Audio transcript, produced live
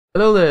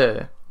Hello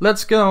there,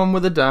 let's get on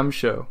with the damn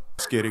show.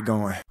 Let's get it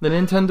going. The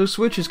Nintendo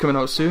Switch is coming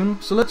out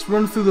soon, so let's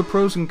run through the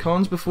pros and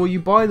cons before you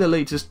buy the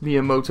latest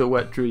Miyamoto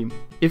wet dream.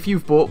 If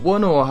you've bought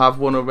one or have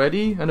one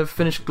already, and have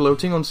finished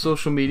gloating on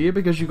social media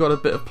because you got a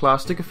bit of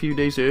plastic a few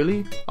days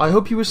early, I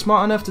hope you were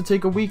smart enough to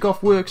take a week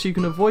off work so you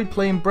can avoid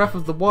playing Breath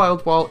of the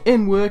Wild while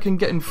in work and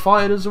getting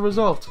fired as a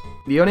result.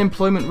 The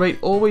unemployment rate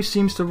always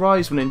seems to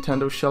rise when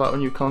Nintendo shell out a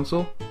new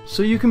console,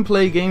 so you can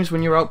play games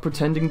when you're out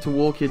pretending to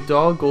walk your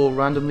dog or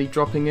randomly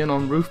dropping in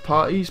on roof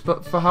parties,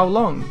 but for how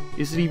long?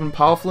 Is it even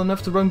powerful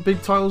enough to run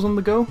big titles on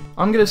the go?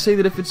 I'm gonna say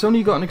that if it's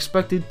only got an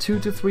expected 2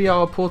 to 3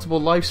 hour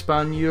portable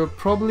lifespan, you're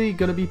probably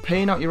gonna be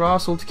paying out your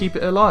arsehole to keep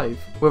it alive,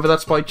 whether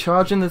that's by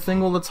charging the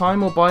thing all the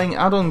time or buying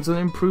add-ons that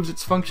improves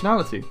its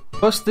functionality.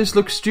 Plus, this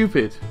looks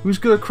stupid. Who's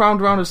gonna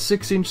crowd around a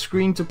 6-inch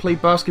screen to play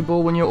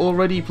basketball when you're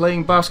already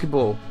playing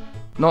basketball?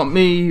 Not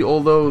me,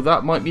 although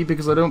that might be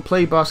because I don't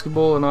play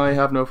basketball and I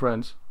have no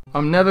friends.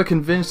 I'm never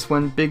convinced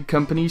when big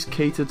companies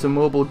cater to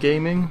mobile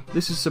gaming.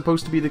 This is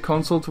supposed to be the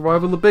console to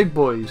rival the big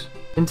boys.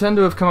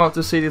 Nintendo have come out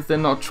to say that they're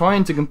not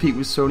trying to compete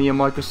with Sony and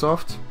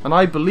Microsoft, and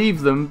I believe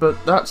them,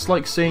 but that's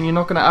like saying you're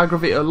not going to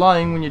aggravate a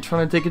lion when you're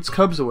trying to take its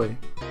cubs away.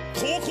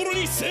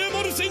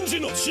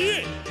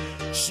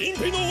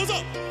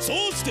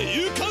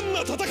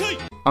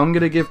 I'm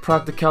going to give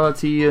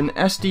practicality an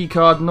SD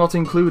card not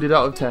included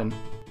out of 10.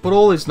 But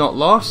all is not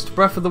lost.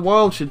 Breath of the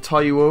Wild should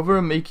tie you over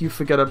and make you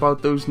forget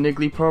about those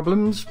niggly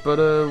problems, but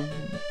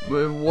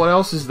what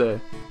else is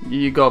there?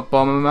 You got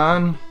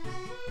Bomberman,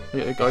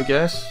 I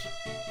guess,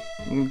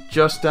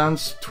 Just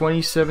Dance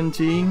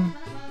 2017,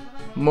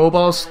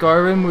 Mobile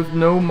Skyrim with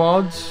no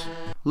mods,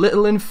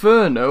 Little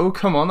Inferno,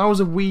 come on, that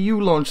was a Wii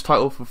U launch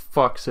title for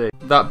fuck's sake.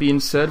 That being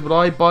said, would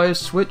I buy a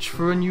Switch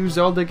for a new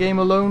Zelda game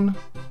alone?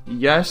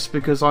 Yes,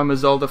 because I'm a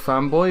Zelda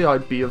fanboy,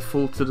 I'd be a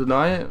fool to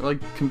deny it. I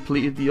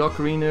completed the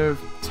Ocarina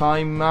of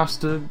Time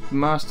Master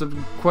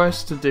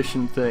Quest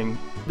edition thing.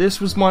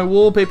 This was my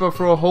wallpaper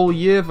for a whole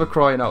year, for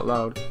crying out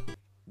loud.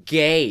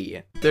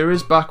 Gay. There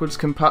is backwards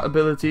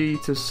compatibility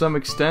to some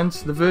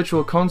extent. The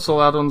Virtual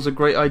Console add-on's a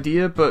great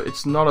idea, but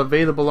it's not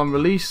available on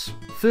release.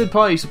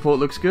 Third-party support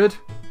looks good.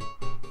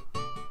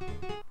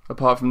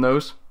 Apart from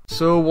those.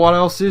 So what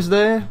else is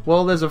there?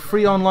 Well, there's a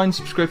free online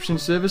subscription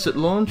service at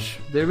launch,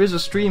 there is a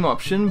stream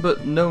option,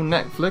 but no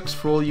Netflix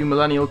for all you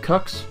millennial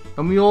cucks,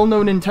 and we all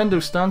know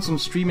Nintendo's stance on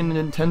streaming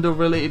Nintendo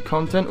related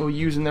content or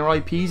using their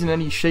IPs in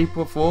any shape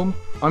or form.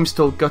 I'm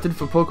still gutted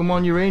for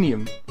Pokemon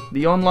Uranium.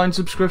 The online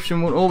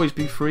subscription won't always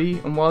be free,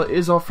 and while it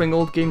is offering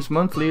old games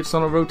monthly, it's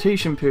on a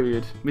rotation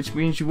period, which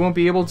means you won't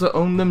be able to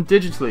own them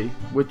digitally,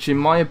 which in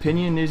my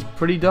opinion is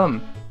pretty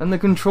dumb. And the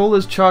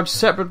controller's charged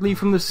separately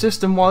from the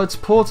system while it's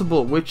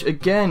portable, which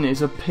again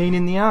is a pain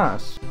in the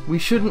ass. We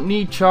shouldn't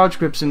need charge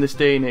grips in this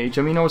day and age.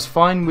 I mean, I was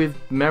fine with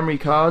memory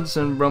cards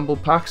and rumble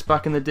packs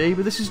back in the day,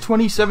 but this is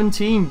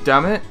 2017,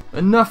 damn it.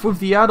 Enough with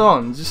the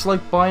add-ons. It's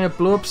like buying a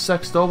blow-up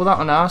sex doll without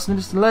an ass and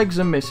its legs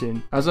are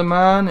missing. As a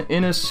man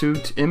in a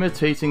suit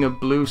imitating a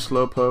blue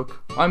slowpoke,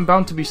 I'm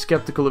bound to be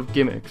skeptical of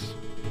gimmicks.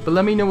 But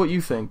let me know what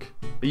you think.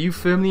 Are you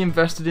firmly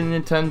invested in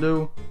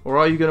Nintendo, or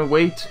are you gonna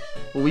wait,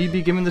 or will you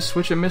be giving the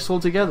Switch a miss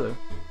altogether?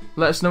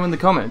 Let us know in the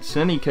comments.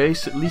 In any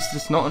case, at least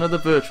it's not another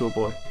Virtual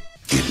Boy.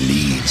 It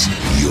needs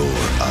your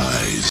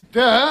eyes.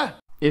 Duh!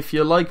 If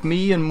you're like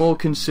me and more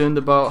concerned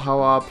about how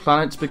our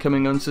planet's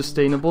becoming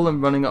unsustainable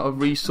and running out of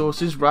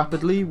resources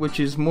rapidly, which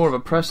is more of a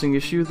pressing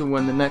issue than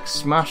when the next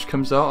Smash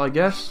comes out, I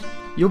guess,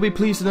 you'll be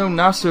pleased to know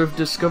NASA have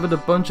discovered a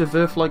bunch of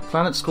Earth-like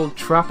planets called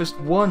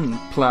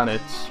TRAPPIST-1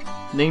 planets,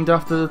 named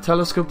after the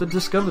telescope that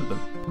discovered them.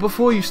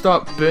 Before you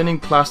start burning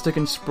plastic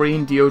and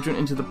spraying deodorant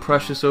into the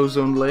precious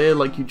ozone layer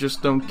like you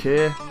just don't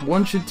care,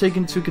 one should take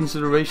into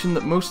consideration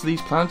that most of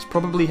these planets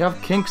probably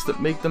have kinks that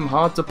make them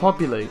hard to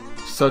populate,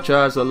 such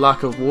as a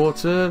lack of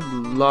water,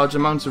 large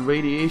amounts of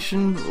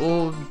radiation,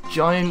 or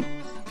giant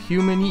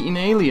human-eating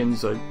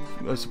aliens, I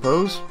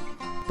suppose.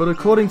 But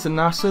according to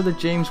NASA, the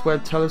James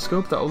Webb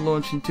Telescope that will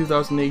launch in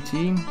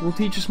 2018 will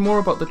teach us more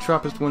about the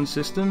TRAPPIST-1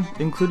 system,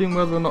 including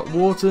whether or not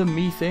water,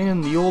 methane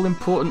and the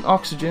all-important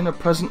oxygen are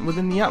present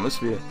within the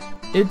atmosphere.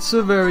 It's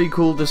a very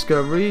cool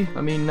discovery.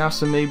 I mean,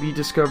 NASA may be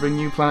discovering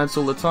new planets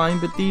all the time,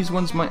 but these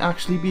ones might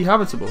actually be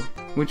habitable,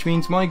 which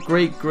means my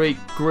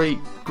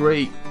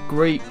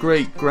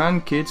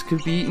great-great-great-great-great-grandkids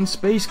could be eating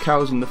space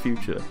cows in the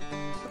future.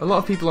 A lot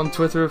of people on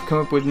Twitter have come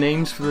up with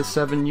names for the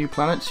 7 new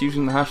planets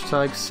using the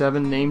hashtag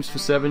 7names for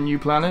 7 new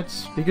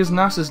planets, because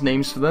NASA's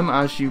names for them,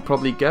 as you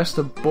probably guessed,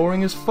 are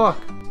boring as fuck.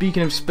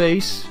 Speaking of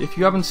space, if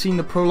you haven't seen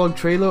the prologue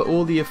trailer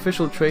or the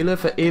official trailer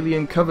for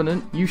Alien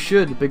Covenant, you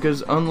should,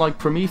 because unlike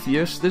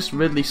Prometheus, this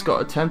Ridley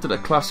Scott attempt at a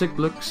classic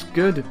looks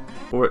good.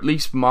 Or at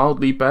least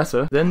mildly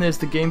better. Then there's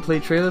the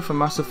gameplay trailer for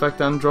Mass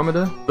Effect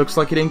Andromeda. Looks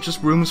like it ain't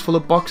just rooms full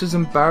of boxes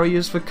and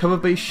barriers for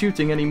cover-based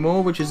shooting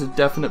anymore, which is a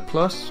definite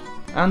plus.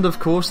 And of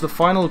course, the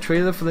final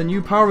trailer for the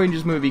new Power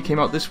Rangers movie came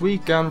out this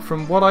week, and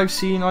from what I've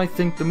seen, I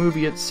think the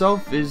movie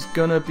itself is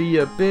gonna be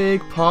a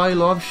big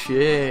pile of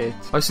shit.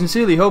 I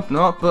sincerely hope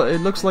not, but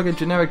it looks like a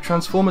generic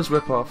Transformers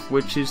ripoff,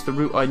 which is the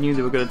route I knew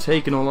they were gonna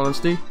take, in all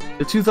honesty.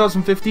 The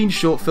 2015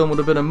 short film would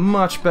have been a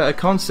much better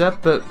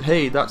concept, but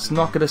hey, that's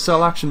not gonna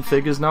sell action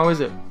figures now, is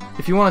it?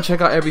 If you want to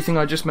check out everything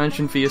I just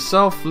mentioned for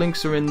yourself,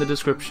 links are in the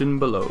description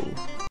below.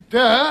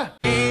 Duh.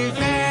 Ain't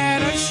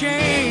that a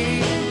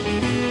shame?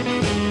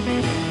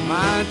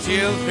 My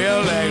tears feel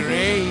like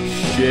rain.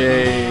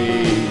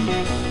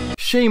 Shame.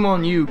 Shame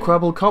on you,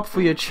 Kweblekop,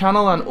 for your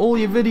channel and all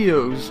your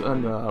videos.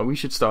 And we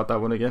should start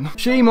that one again.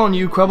 Shame on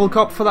you,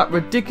 Kweblekop, for that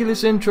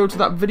ridiculous intro to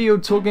that video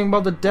talking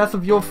about the death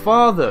of your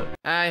father.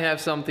 I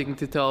have something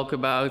to talk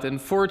about.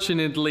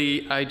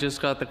 Unfortunately, I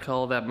just got the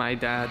call that my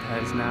dad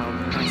has now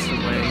passed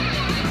away.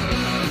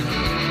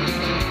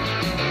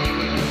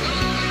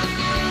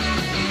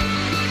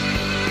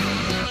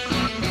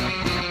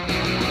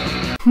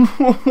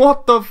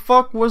 What the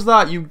fuck was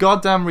that, you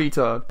goddamn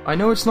retard? I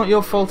know it's not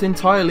your fault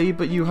entirely,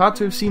 but you had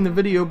to have seen the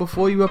video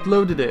before you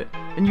uploaded it.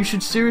 And you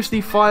should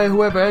seriously fire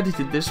whoever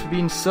edited this for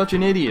being such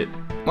an idiot.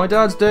 My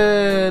dad's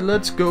dead,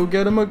 let's go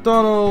get a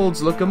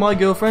McDonald's, look at my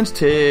girlfriend's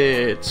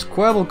tits.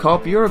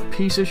 Kweblekop, you're a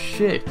piece of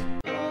shit.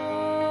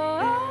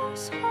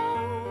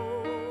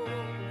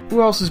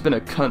 Who else has been a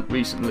cunt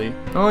recently?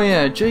 Oh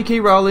yeah, J.K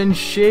Rowling,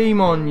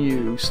 shame on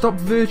you. Stop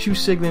virtue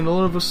signaling all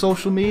over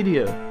social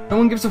media. No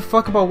one gives a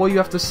fuck about what you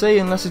have to say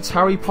unless it's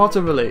Harry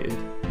Potter related.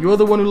 You're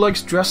the one who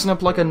likes dressing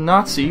up like a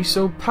Nazi,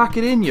 so pack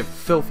it in, you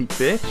filthy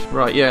bitch.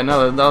 Right, yeah,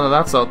 now that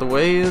that's out the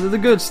way, the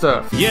good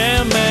stuff.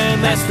 Yeah,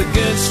 man, that's the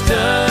good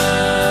stuff.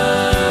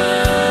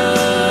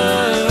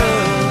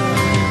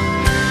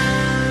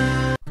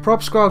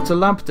 Props go out to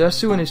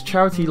Lampdesu and his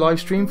charity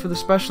livestream for the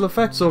Special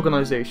Effects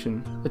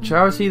Organisation, a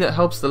charity that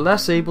helps the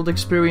less abled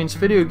experience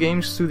video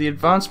games through the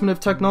advancement of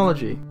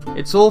technology.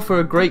 It's all for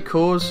a great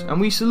cause,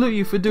 and we salute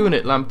you for doing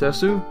it,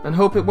 Lampdesu, and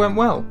hope it went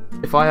well.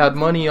 If I had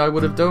money I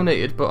would have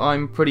donated, but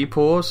I'm pretty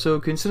poor, so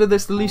consider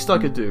this the least I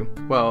could do.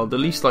 Well, the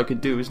least I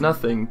could do is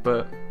nothing,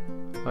 but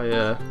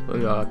I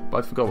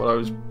forgot what I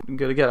was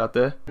gonna get at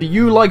there. Do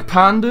you like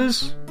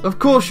pandas? Of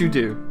course you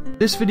do.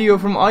 This video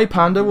from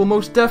Ipanda will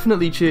most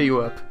definitely cheer you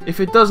up. If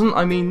it doesn't,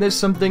 I mean there's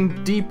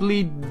something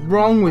deeply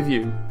wrong with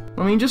you.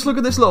 I mean, just look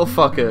at this little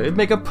fucker, it'd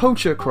make a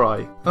poacher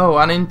cry. Oh,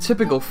 and in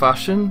typical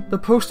fashion, the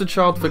poster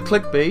child for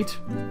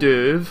clickbait,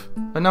 Dave,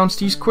 announced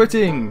he's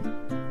quitting.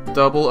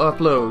 Double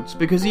uploads,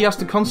 because he has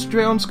to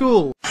concentrate on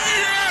school.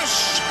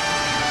 Yes!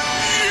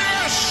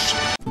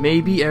 Yes!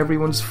 Maybe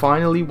everyone's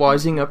finally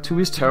wising up to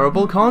his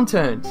terrible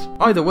content.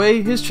 Either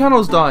way, his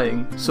channel's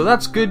dying, so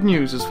that's good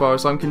news as far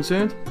as I'm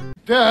concerned.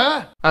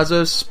 Duh. As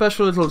a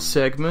special little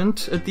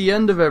segment, at the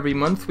end of every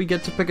month we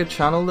get to pick a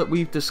channel that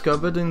we've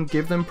discovered and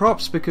give them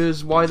props,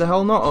 because why the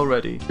hell not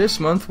already? This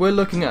month we're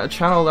looking at a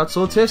channel that's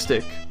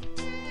autistic.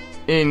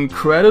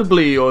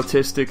 Incredibly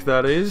autistic,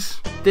 that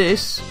is.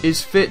 This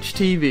is Fitch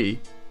TV.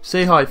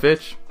 Say hi,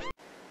 Fitch.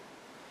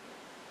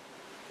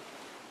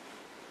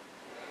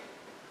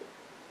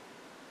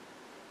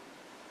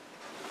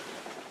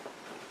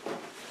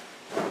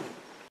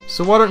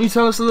 So why don't you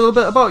tell us a little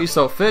bit about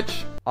yourself,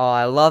 Fitch? Oh,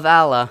 I love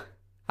Allah.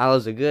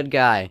 Allah's a good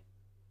guy.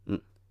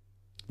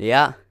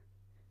 Yeah.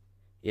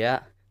 I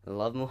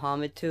love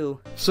Muhammad too.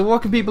 So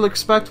what can people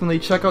expect when they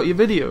check out your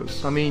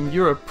videos? I mean,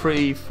 you're a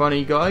pretty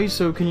funny guy,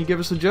 so can you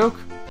give us a joke?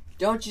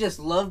 Don't you just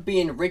love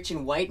being rich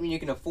and white when you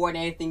can afford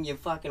anything you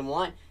fucking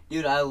want?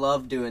 Dude, I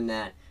love doing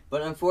that.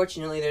 But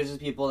unfortunately, there's just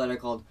people that are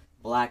called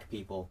black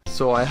people.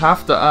 So I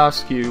have to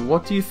ask you,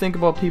 what do you think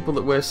about people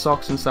that wear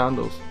socks and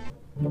sandals?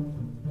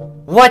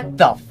 What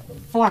the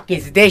fuck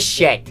is this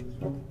shit?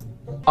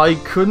 I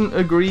couldn't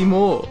agree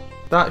more.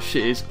 That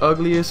shit is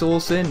ugly as all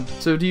sin.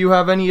 So do you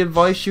have any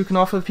advice you can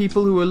offer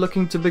people who are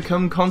looking to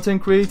become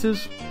content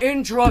creators?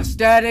 Intro of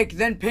static,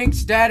 then pink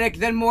static,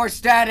 then more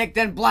static,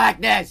 then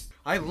blackness.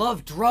 I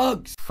love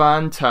drugs.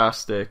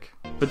 Fantastic.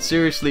 But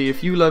seriously,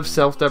 if you love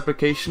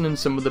self-deprecation and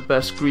some of the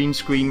best green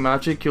screen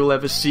magic you'll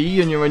ever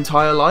see in your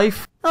entire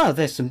life... Oh,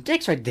 there's some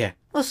dicks right there.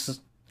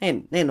 Those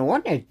ain't no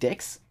ordinary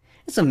dicks.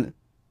 There's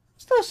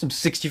some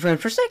 60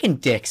 frames per second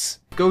dicks.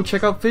 Go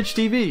check out Fitch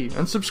TV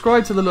and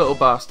subscribe to the little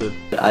bastard.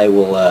 I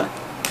will,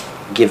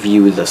 give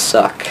you the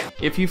suck.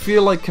 If you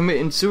feel like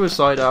committing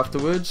suicide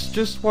afterwards,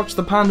 just watch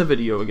the panda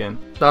video again.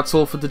 That's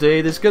all for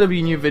today. There's gonna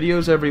be new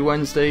videos every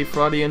Wednesday,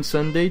 Friday and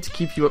Sunday to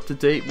keep you up to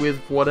date with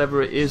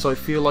whatever it is I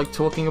feel like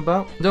talking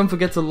about. Don't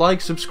forget to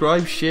like,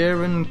 subscribe,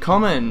 share and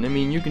comment. I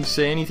mean, you can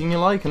say anything you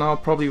like and I'll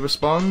probably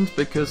respond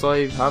because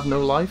I have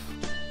no life.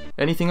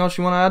 Anything else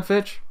you want to add,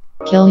 Fitch?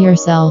 Kill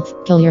yourself,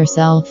 kill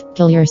yourself,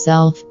 kill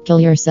yourself, kill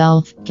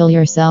yourself, kill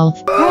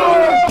yourself.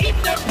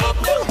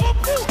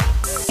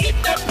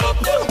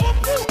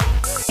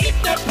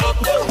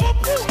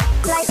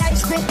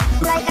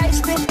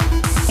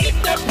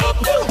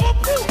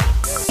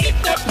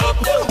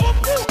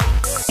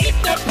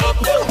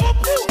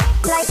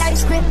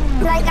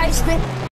 Like ice cream.